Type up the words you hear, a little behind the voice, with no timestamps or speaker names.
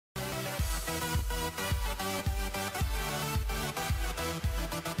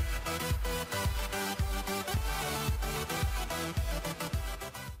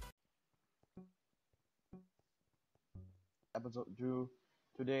episode 2.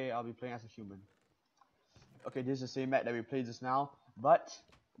 Today I'll be playing as a human. Okay, this is the same map that we played just now, but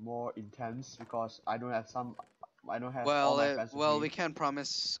more intense because I don't have all my friends with Well, me. we can't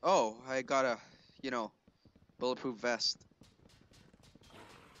promise. Oh, I got a, bulletproof vest.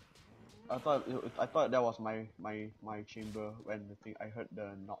 I thought that was my chamber when I heard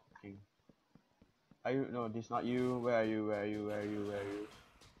the knocking. Are you? No, this is not you. Where are you? Where are you? Where are you? Where are you?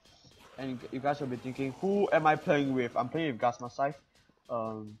 And you guys will be thinking, who am I playing with? I'm playing with Gasma Scythe.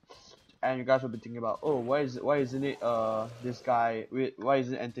 And you guys will be thinking about, oh, why isn't it this guy? Why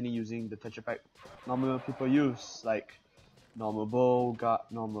isn't Anthony using the texture pack normal people use, like normal bow,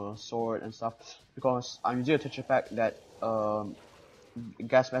 normal sword and stuff? Because I'm using a texture pack that Gasma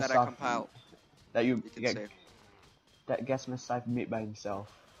That I Scythe compiled. that You can say. that Gasma Scythe made by himself.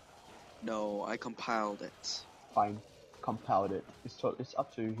 No, I compiled it. Fine, compiled it. It's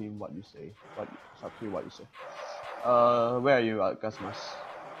up to him what you say. It's up to you what you say. Where are you, Gasmas?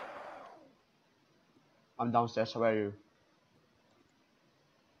 I'm downstairs. Where are you?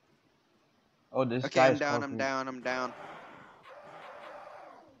 Oh, this Okay, guy I'm is down. talking. I'm down.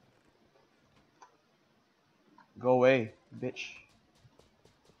 Go away, bitch.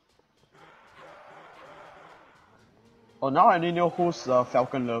 Oh, now I need to know who's the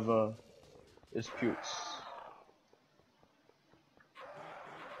Falcon lover. It's Putes.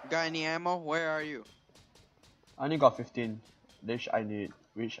 Got any ammo? Where are you? I only got 15. Which I need.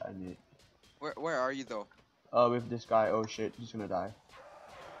 Where are you though? With this guy. Oh shit, he's gonna die.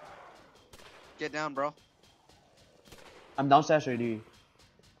 Get down, bro. I'm downstairs already.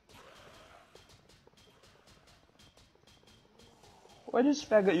 Why is this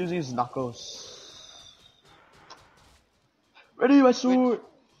faggot using his knuckles? Ready, my sword!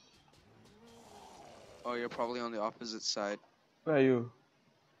 Oh, you're probably on the opposite side. Where are you?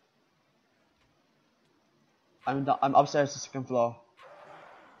 I'm upstairs, the second floor.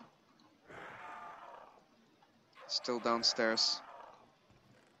 Still downstairs.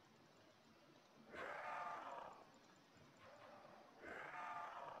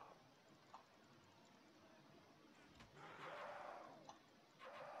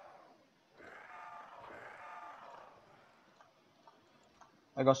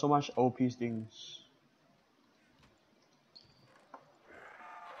 I got so much OP things.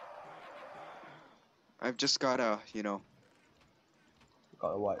 I've just got a, Got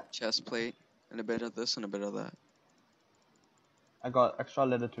a what? chest plate and a bit of this and a bit of that. I got extra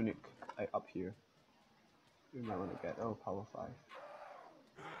leather tunic up here. You might want to get power 5.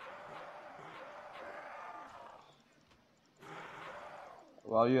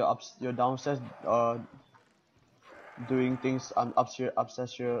 While you're downstairs doing things, I'm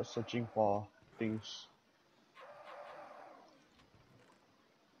upstairs here searching for things.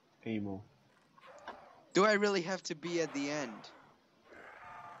 Ammo. Do I really have to be at the end?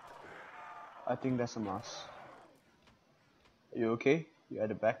 I think that's a must. Are you okay? You at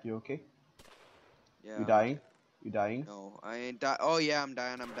the back, you okay? Yeah. You dying? You dying? No, I ain't die. Oh yeah, I'm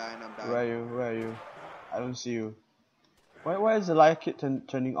dying. Where are you? Where are you? I don't see you. Why is the light kit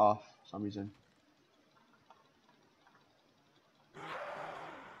turning off for some reason?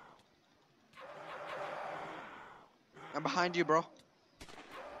 I'm behind you, bro.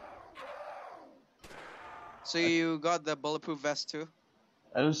 So you got the bulletproof vest too?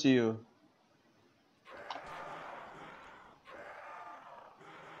 I don't see you.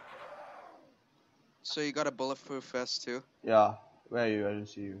 So you got a bulletproof vest too? Yeah. Where are you? I don't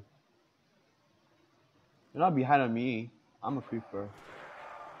see you. You're not behind on me. I'm a creeper.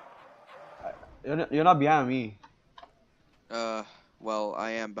 You're not behind me. Well,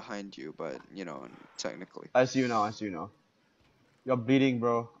 I am behind you, but technically. I see you now. You're bleeding,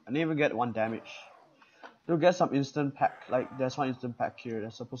 bro. I didn't even get 1 damage. You'll get some instant pack. Like, there's one instant pack here.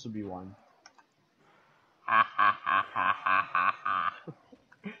 There's supposed to be one. Ha ha ha ha ha ha ha.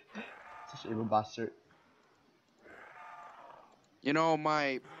 Such an evil bastard.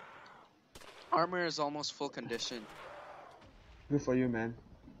 My armor is almost full condition. Good for you, man.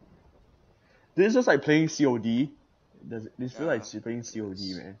 This is just like playing COD. This feels like playing COD,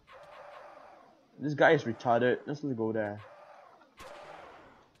 man. This guy is retarded. Let's go there.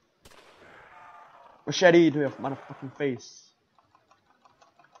 Machete to your motherfucking face.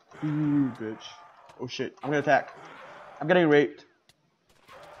 Ooh, bitch. Oh shit. I'm gonna attack. I'm getting raped.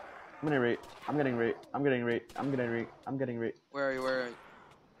 I'm getting raped. Where are you?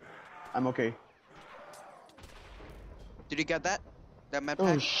 I'm okay. Did you get that? That med Oh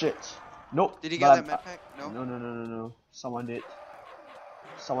pack? shit. Nope. Did you get that med pack? No? No. Someone did.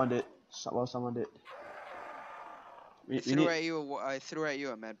 Well, someone did. I threw at you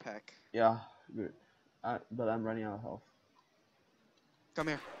a med pack. Yeah, good. But I'm running out of health. Come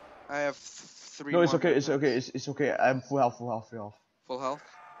here. I have three No, it's more okay. It's med okay. packs. It's okay. I'm full health. Full health. Full health. Full health?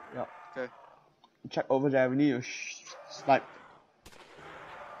 Yeah. Okay. Check over there. We need to snipe.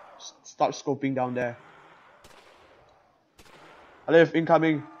 Start scoping down there. Alif,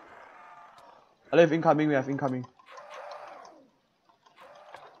 incoming. Alif, incoming. We have incoming.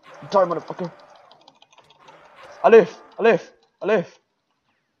 Die, motherfucker. Alif, Alif, Alif.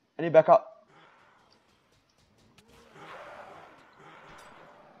 I need backup.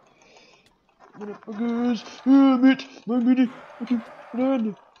 Motherfuckers. Mate, my mini. Fucking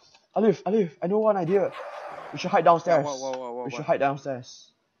run. Alif, Alif. I know one idea. We should hide downstairs. Yeah, whoa, We should hide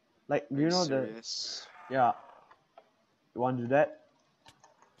downstairs. Like, Are you you know serious? Yeah. You want to do that?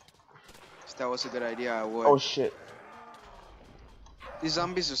 If that was a good idea, I would. Oh shit. These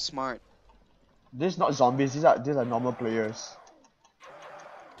zombies are smart. These not zombies. These are normal players.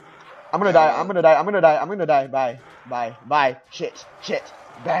 I'm gonna Yeah, die. well- I'm gonna die. I'm gonna die. I'm gonna die. Bye. Bye. Bye. Shit. Shit.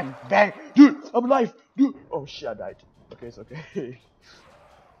 Bang. Bang. Dude, I'm alive. Dude. Oh shit, I died. Okay, it's okay.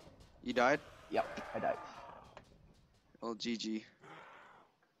 You died? Yep, I died. Well, GG.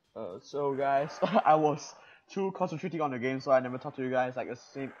 So guys, I was too concentrating on the game, so I never talked to you guys like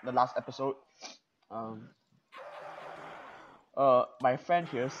the last episode. My friend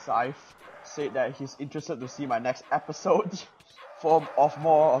here, Saif, said that he's interested to see my next episode of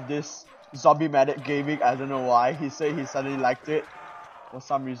more of this zombie medic gaming. I don't know why. He said he suddenly liked it for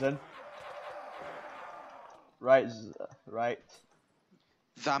some reason. Right, right.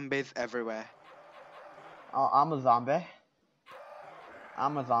 Zombies everywhere. I'm a zombie.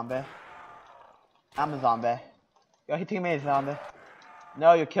 I'm a zombie. I'm a zombie. You're hitting me, zombie.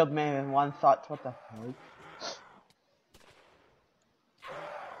 No, you killed me in one shot. What the heck?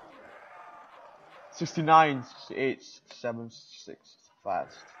 69, 68, 67, 66,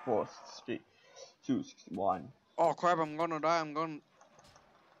 65, 64, 63, 62, 61. Oh crap, I'm gonna die. I'm gonna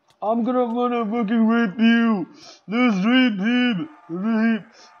fucking rape you. Let's rape him. Rape.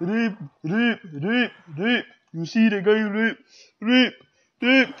 You see the guy you rape,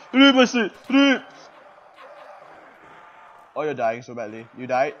 I said, rape. Oh, you're dying so badly. You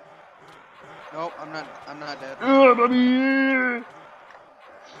died? Nope, I'm not dead. Baby.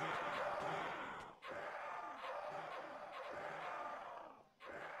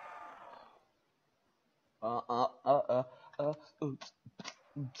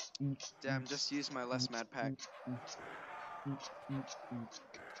 Damn, just use my less mad pack.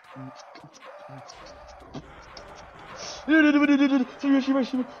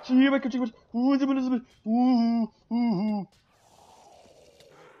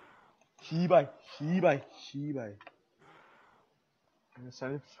 Shibai. I'm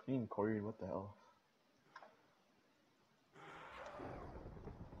sounding fucking Korean, what the hell?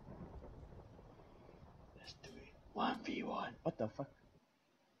 Let's do it. 1v1. What the fuck?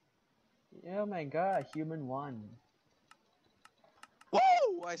 Oh my god, human won. Woo!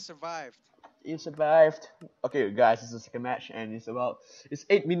 I survived. You survived. Okay, guys, this is the second match, and it's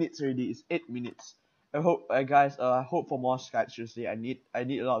 8 minutes already. It's 8 minutes. I hope, guys. I hope for more Skype. Seriously, I need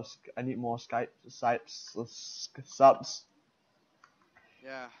more Skype subs.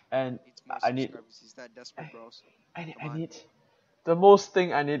 Yeah. And Needs more I need. subscribers. He's that desperate, bros. I need. The most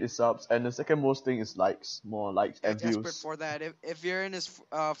thing I need is subs, and the second most thing is likes, more likes and views. Desperate for that. If you're in his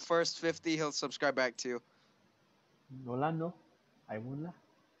first 50, he'll subscribe back to you. No lah, no. I won't lah.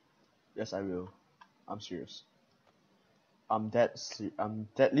 Yes, I will. I'm serious. I'm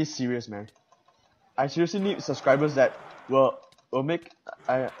deadly serious, man. I seriously need subscribers that will make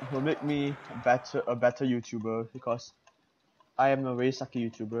me a better YouTuber, because I am a very sucky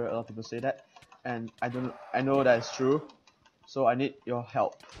YouTuber. A lot of people say that, and I know that it's true. So I need your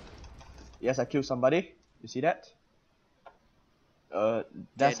help. Yes, I killed somebody. You see that?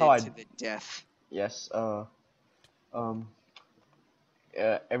 That's how I. To the death. Yes.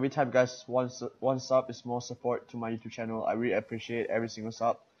 Every time, guys, one sub is more support to my YouTube channel. I really appreciate every single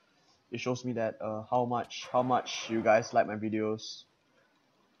sub. It shows me that how much you guys like my videos,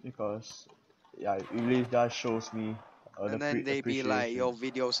 because yeah, it really does shows me. And then they be like, "Yo,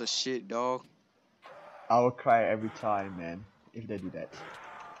 videos are shit, dog." I will cry every time, man, if they do that.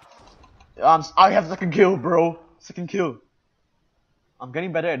 I have second kill, bro. Second kill. I'm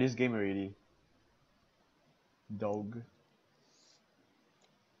getting better at this game already. Dog.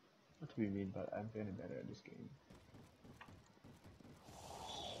 What do we mean? But I'm getting better at this game.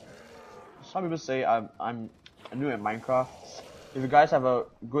 Some people say I'm new at Minecraft. If you guys have a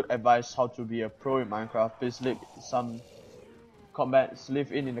good advice how to be a pro in Minecraft, please leave some comments.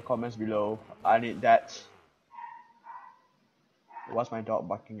 Leave in the comments below. I need that. What's my dog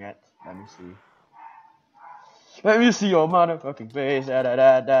barking at? Let me see. Let me see your motherfucking face.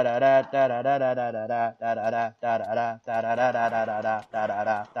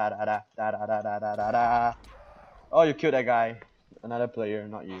 Oh, you killed that guy. Another player,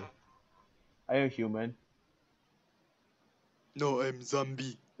 not you. Are you a human? No, I'm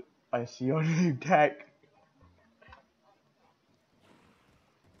zombie. I see your name tag.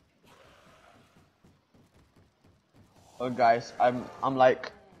 Oh, guys, I'm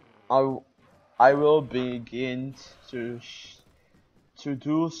like, I will begin to do.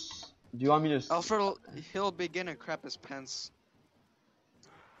 Do you want me to? Alfred, he'll begin and crap his pants.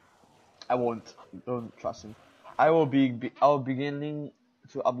 I won't. Don't trust him. I'll beginning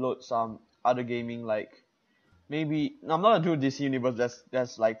to upload some other gaming, like maybe no, I'm not gonna do this universe.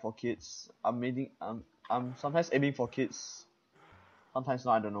 That's like for kids. I'm sometimes aiming for kids. Sometimes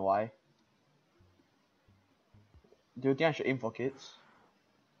not. I don't know why. Do you think I should aim for kids?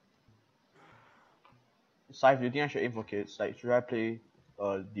 Saif, do you think I should aim for kids? Like, should I play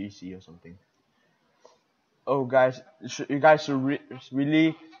DC or something? Oh, guys, you guys should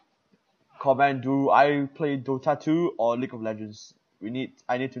really comment. Do I play Dota 2 or League of Legends?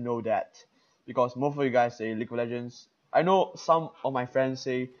 I need to know that, because most of you guys say League of Legends. I know some of my friends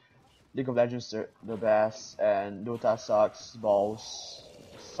say League of Legends are the best and Dota sucks balls.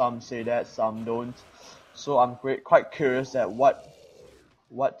 Some say that, some don't. So I'm quite curious that what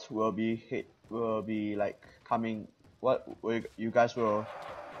will be like coming. What will you guys will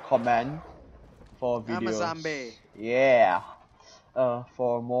comment for videos? I'm a zombie. Yeah.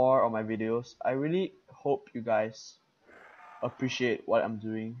 For more of my videos. I really hope you guys appreciate what I'm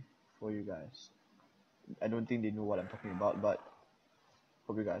doing for you guys. I don't think they know what I'm talking about, but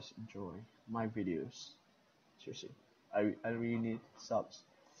hope you guys enjoy my videos. Seriously, I really need subs.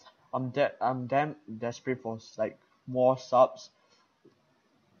 I'm damn desperate for like more subs.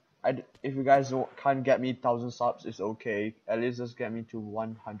 If you guys can't get me 1,000 subs, it's okay. At least just get me to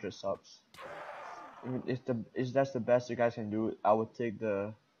 100 subs. If that's the best you guys can do, I would take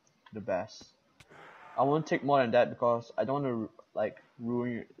the best. I won't take more than that because I don't want to like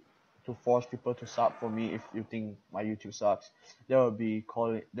to force people to sub for me. If you think my YouTube sucks, that would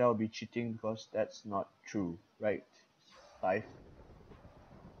be cheating, because that's not true, right? Life.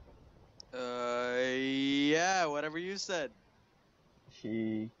 Yeah, whatever you said.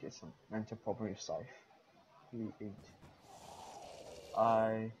 He gets some mental problem with Scythe. He ain't.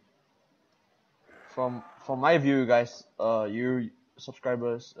 From my view, guys, you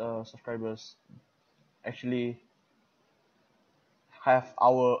subscribers actually have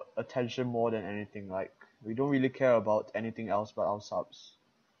our attention more than anything. Like, we don't really care about anything else but our subs.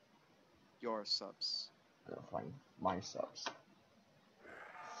 Your subs. Fine, my subs.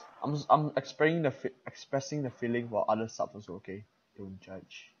 I'm expressing the feeling for other subs also, okay? Don't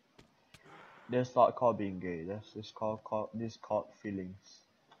judge. That's not called being gay. This called feelings.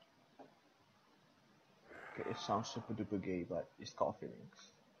 Okay, it sounds super duper gay, but it's called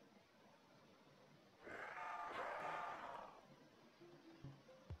feelings.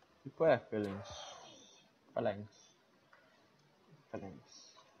 People have feelings. Feelings.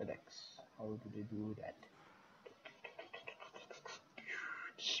 FedEx. How do they do that?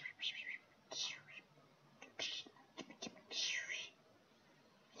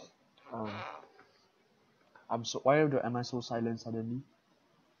 Am I so silent suddenly?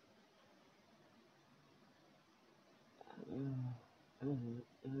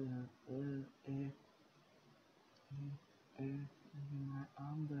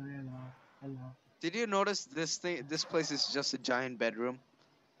 Did you notice this place is just a giant bedroom?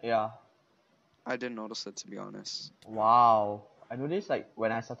 Yeah. I didn't notice it, to be honest. Wow. I noticed like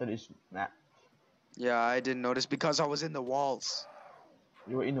when I started this map. Yeah, I didn't notice because I was in the walls.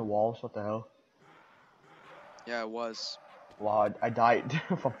 You were in the walls, what the hell? Yeah, it was. Wow, I died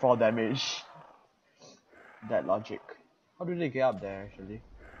from 4 damage. That logic. How do they get up there actually?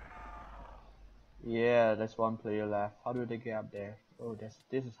 Yeah, there's one player left. How do they get up there? Oh, this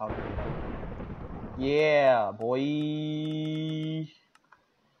is how they get up. Yeah, boy.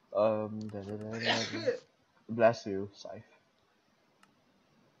 Bless you, Scythe.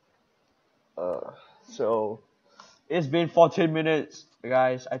 So it's been 14 minutes,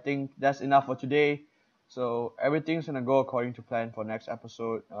 guys. I think that's enough for today. So everything's gonna go according to plan for next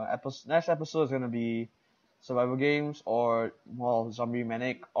episode. Next episode is gonna be survival games, or more zombie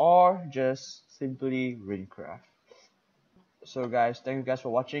manic, or just simply Minecraft. So guys, thank you guys for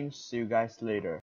watching. See you guys later.